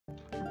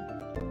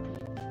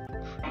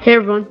Hey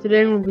everyone,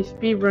 today I'm going to be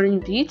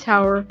speedrunning the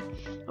Tower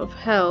of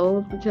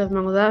Hell because my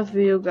last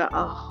video got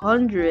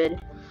 100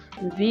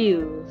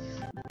 views.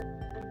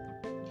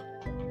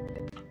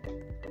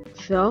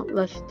 So,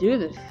 let's do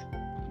this.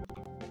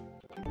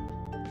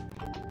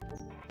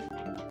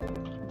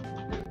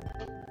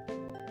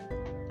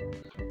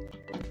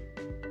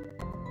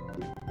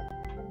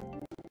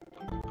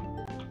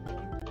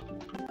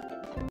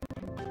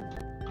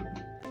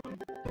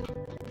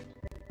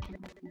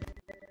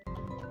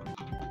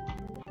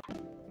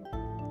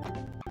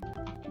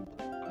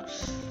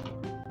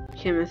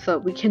 Can't mess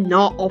up. We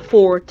cannot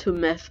afford to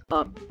mess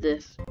up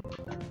this.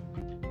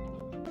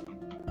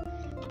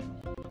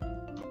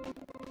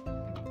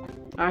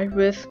 I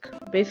risk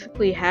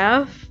basically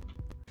half,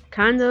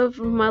 kind of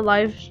my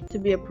life to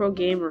be a pro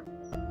gamer.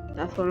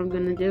 That's what I'm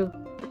gonna do.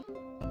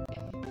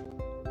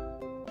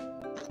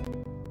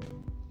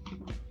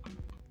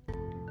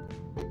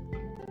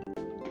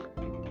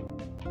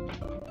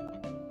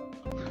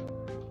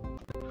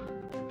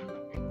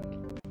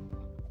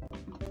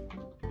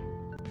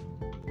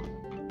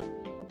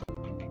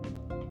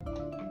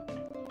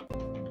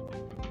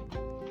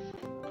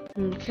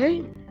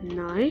 Okay,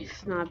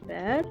 nice, not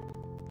bad.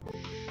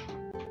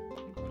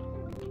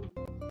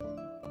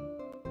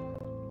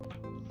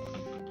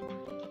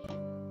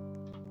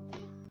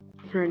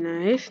 Very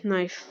nice,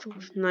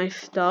 nice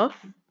stuff.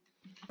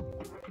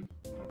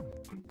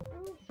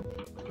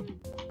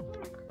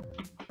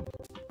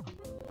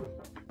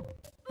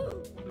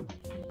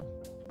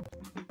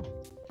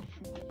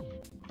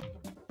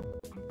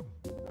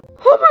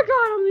 Oh my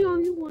god, I'm the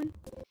only one.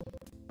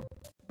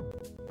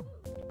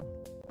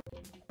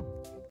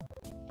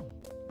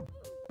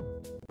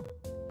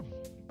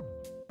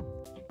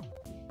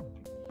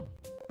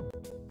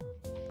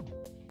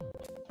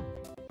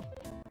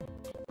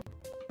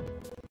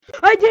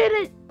 I did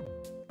it!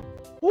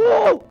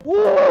 Whoa!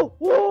 Whoa!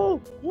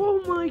 Whoa!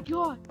 Oh my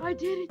god! I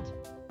did it!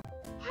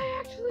 I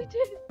actually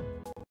did it!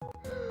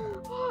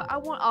 Oh, I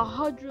want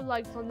 100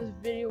 likes on this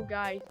video,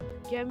 guys.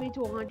 Get me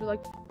to 100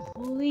 likes,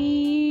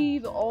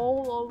 please!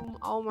 All of them.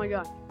 Oh my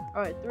god.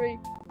 Alright, 3,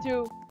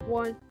 2,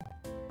 1.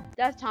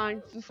 That's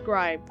time.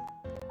 Subscribe.